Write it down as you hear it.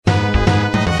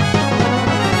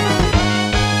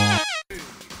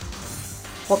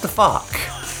What the fuck?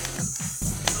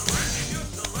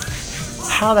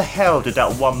 How the hell did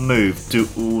that one move do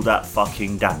all that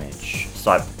fucking damage? It's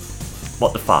like,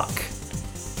 what the fuck?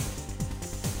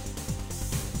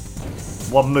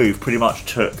 One move pretty much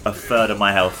took a third of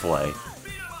my health away.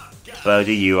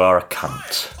 Birdie, you are a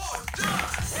cunt.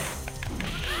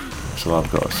 That's all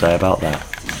I've got to say about that.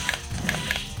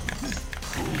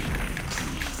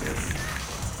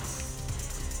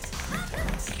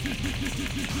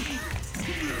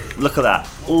 Look at that.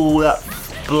 All that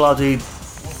bloody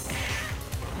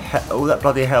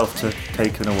health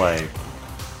taken away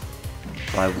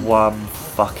by one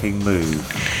fucking move.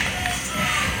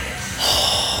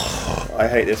 I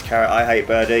hate this carrot. I hate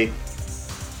Birdie.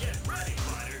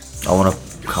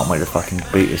 Can't wait to fucking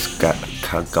beat this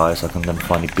guy so I can then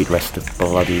finally beat the rest of the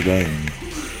bloody game.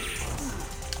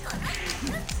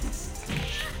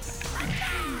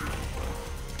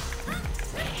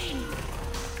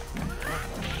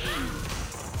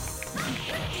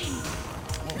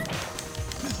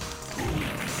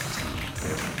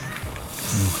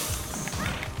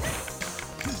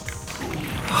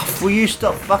 Will you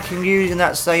stop fucking using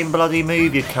that same bloody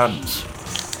move, you cunt?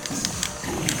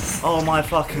 Oh my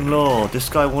fucking lord, this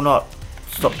guy will not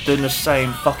stop doing the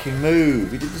same fucking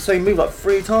move. He did the same move like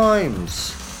 3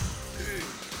 times.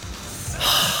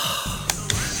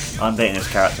 I'm beating this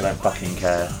character, I don't fucking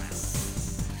care.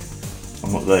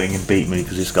 I'm not letting him beat me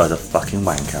because this guy's a fucking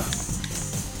wanker.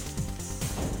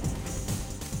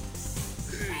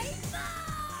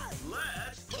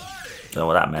 Don't know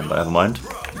what that meant, but never mind.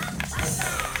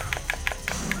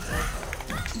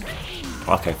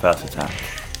 Okay, first attack.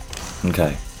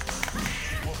 Okay.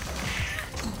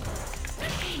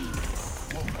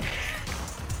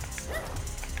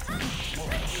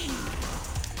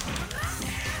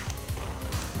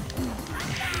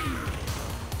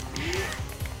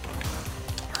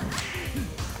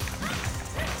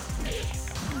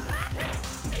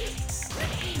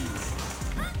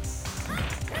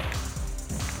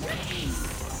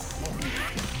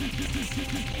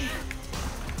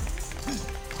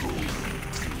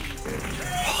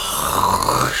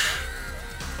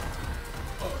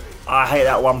 I hate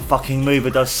that one fucking move,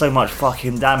 it does so much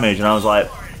fucking damage, and I was like...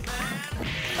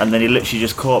 And then he literally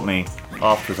just caught me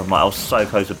afterwards. I'm like, I was so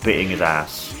close to beating his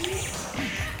ass.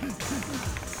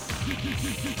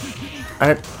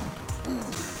 And it...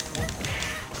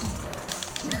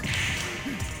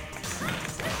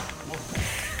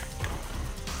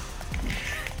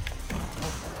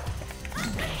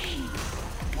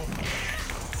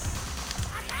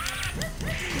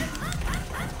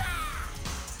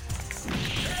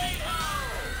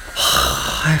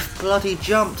 I've bloody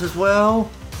jumped as well.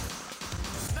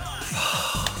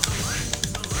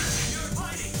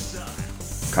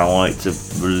 Can't wait to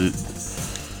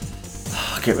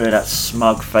get rid of that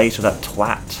smug face of that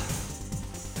twat.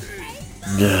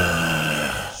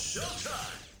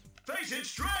 Face it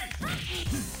straight.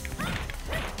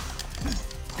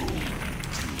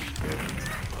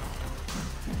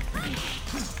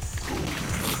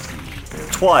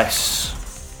 Twice.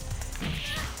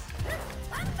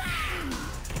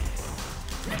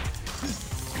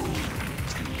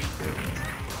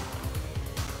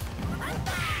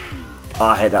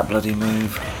 I hate that bloody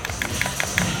move.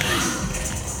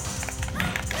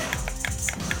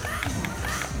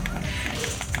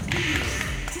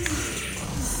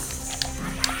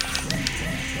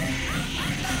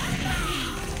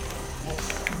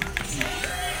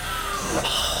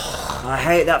 I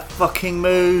hate that fucking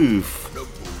move.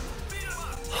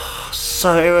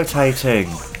 So irritating.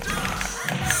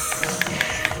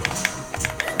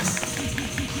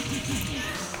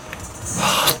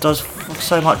 It does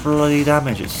so much bloody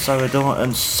damage. It's so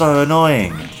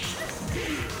annoying.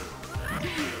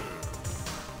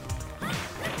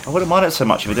 I wouldn't mind it so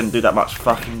much if it didn't do that much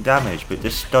fucking damage, but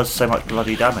this does so much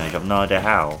bloody damage. I've no idea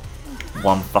how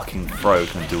one fucking throw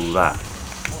can do all that.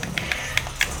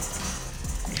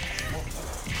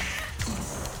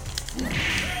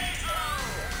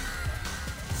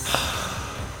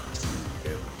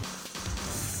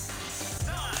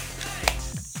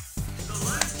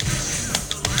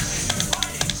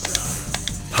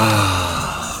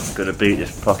 I'm gonna beat this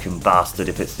fucking bastard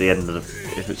if it's the end of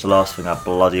if it's the last thing I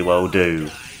bloody well do.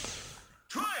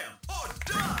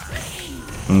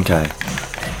 Okay.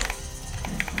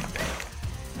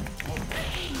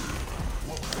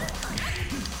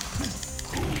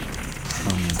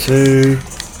 One, two.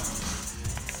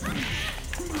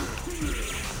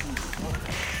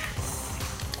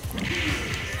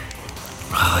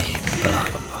 Oh, you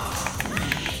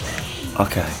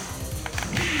okay.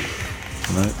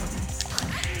 No.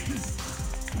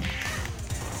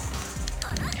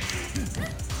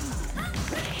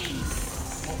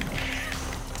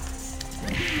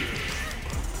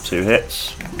 2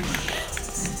 hits.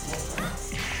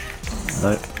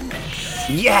 Nope.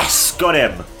 Yes! Got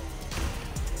him!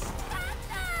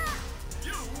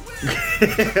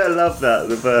 I love that,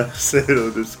 the person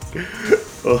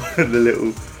on the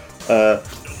little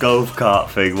golf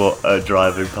cart thing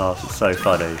driving past. It's so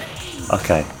funny.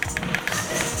 Okay.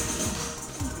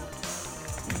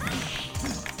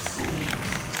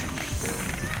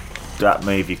 That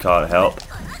move you can't help.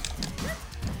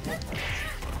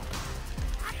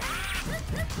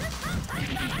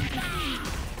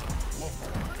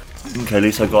 Okay, at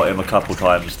least I got him a couple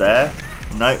times there.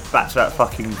 Nope, back to that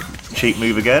fucking cheap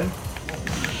move again.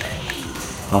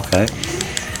 Okay.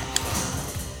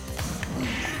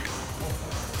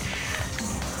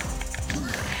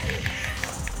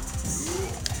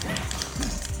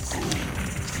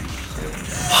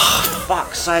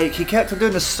 Fuck's sake, he kept on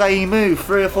doing the same move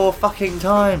 3 or 4 fucking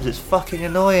times. It's fucking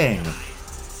annoying.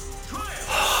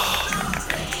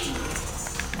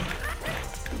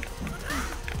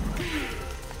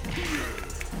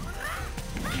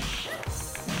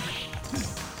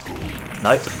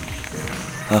 Nope.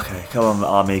 Okay, come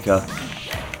on, Armika.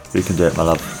 We can do it, my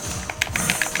love.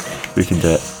 We can do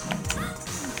it.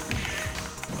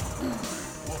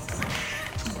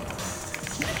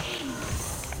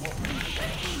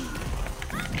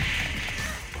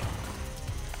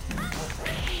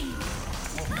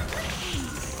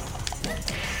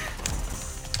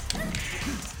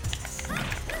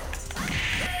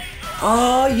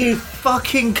 Oh, you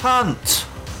fucking cunt!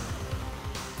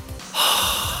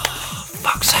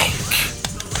 Fuck's sake.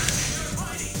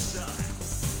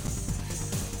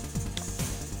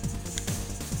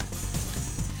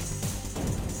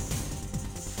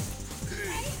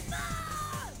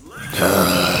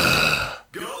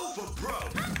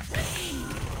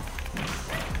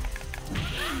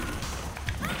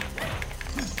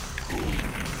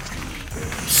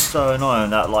 So annoying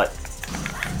that, like.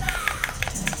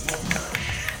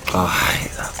 Oh, I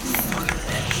hate that.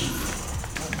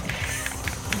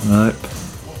 Nope.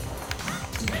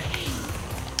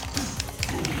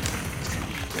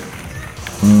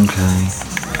 Okay.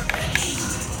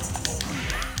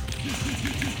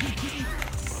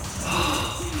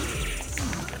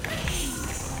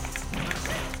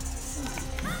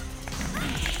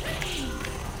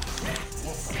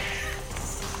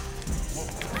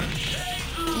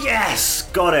 Yes!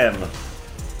 Got him!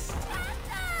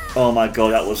 Oh my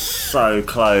god, that was so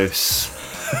close.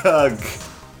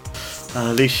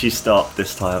 At least she stopped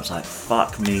this time. I was like,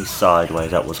 fuck me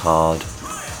sideways, that was hard.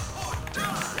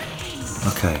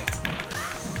 Okay.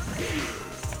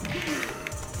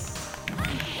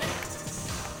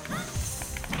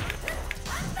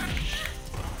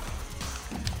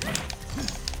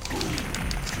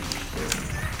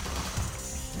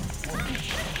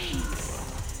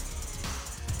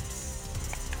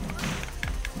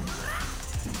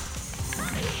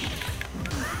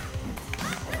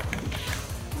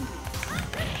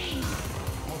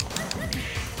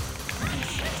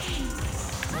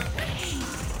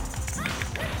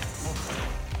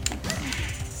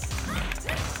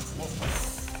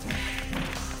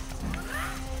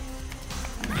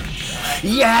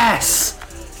 Yes!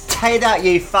 Take that,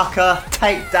 you fucker!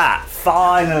 Take that!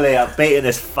 Finally, I've beaten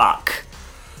this fuck.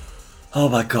 Oh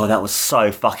my god, that was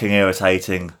so fucking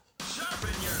irritating.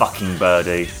 Fucking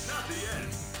birdie.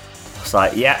 It's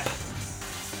like, yep.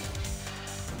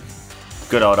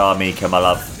 Good old Armika, my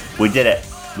love. We did it.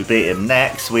 We beat him.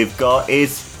 Next, we've got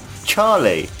is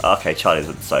Charlie. Okay, Charlie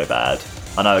isn't so bad.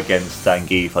 I know against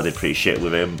Zangief I did pretty shit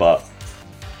with him, but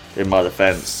in my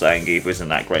defense, Zangief isn't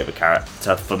that great of a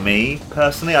character for me,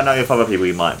 personally. I know if other people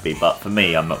he might be, but for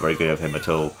me, I'm not very good with him at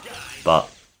all. But,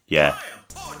 yeah.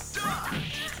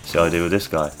 See what I do with this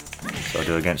guy. See what I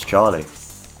do against Charlie.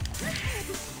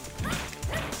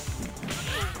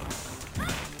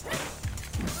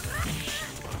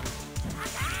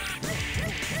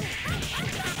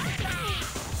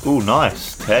 Ooh,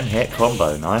 nice. 10-hit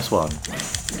combo. Nice one.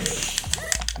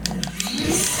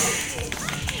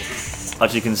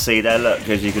 As you can see there, look,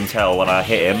 as you can tell, when I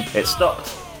hit him, it stopped.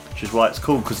 Which is why it's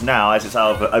cool, because now, as it's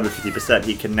over 50%,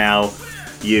 he can now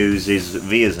use his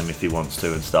Vism if he wants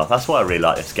to and stuff. That's why I really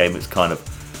like this game. It's kind of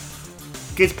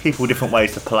gives people different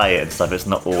ways to play it and stuff. It's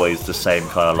not always the same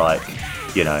kind of like,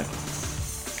 you know.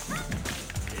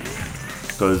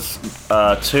 Because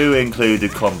 2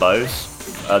 included combos.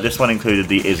 This one included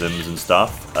the isms and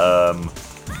stuff.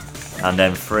 And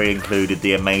then 3 included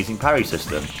the amazing parry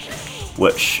system.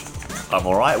 Which I'm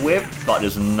alright with, but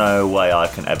there's no way I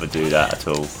can ever do that at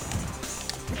all.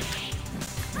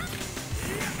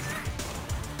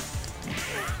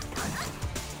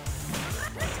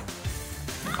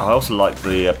 I also like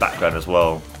the background as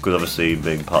well, because obviously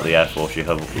being part of the Air Force, you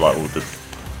have like all the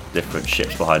different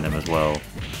ships behind them as well.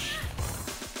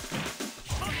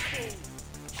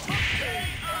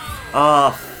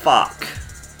 Ah, fuck.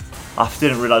 I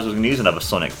didn't realise I was going to use another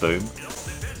Sonic Boom.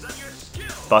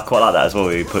 But I quite like that as well,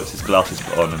 where he puts his glasses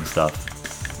on and stuff.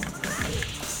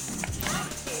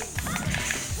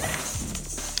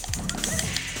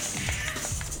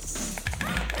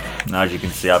 Now as you can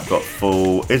see, I've got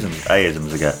full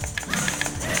A-isms again.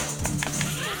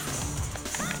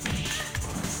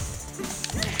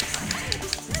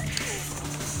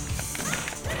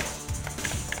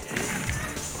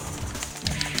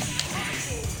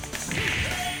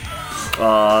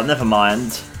 Never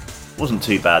mind. Wasn't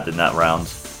too bad in that round.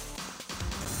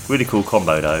 Really cool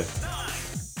combo though.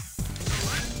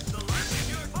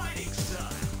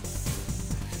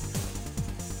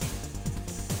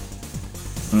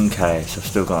 Okay, so I've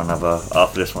still got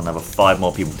after this one, another 5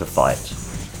 more people to fight.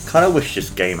 Kind of wish this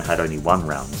game had only 1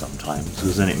 round sometimes,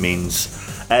 because then it means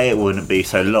A, it wouldn't be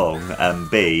so long, and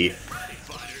B,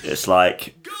 it's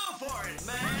like,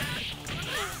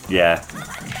 yeah,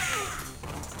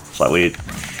 it's like we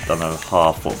done a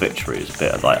half-fought victory. It's a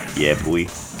bit of like, yeah boy.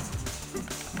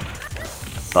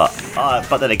 But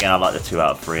then again, I like the 2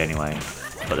 out of 3 anyway.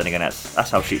 But then again,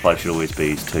 that's how Street Fighter should always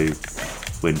be, is to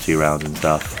win 2 rounds and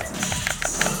stuff.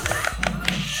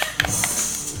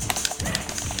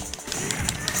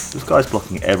 This guy's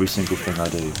blocking every single thing I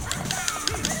do.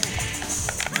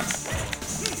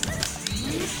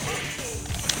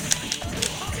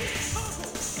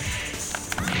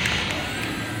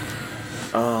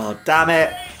 Oh, damn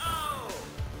it!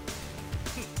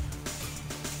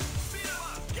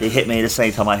 He hit me the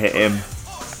same time I hit him.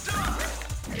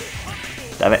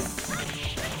 Damn it.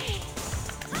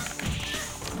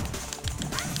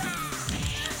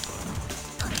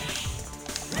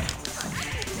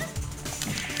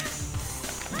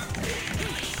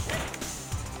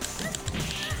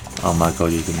 Oh my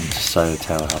god, you can so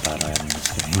tell how bad I am in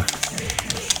this game.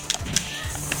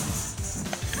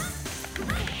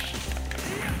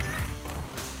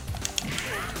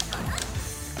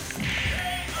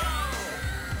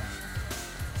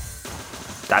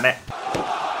 Damn it.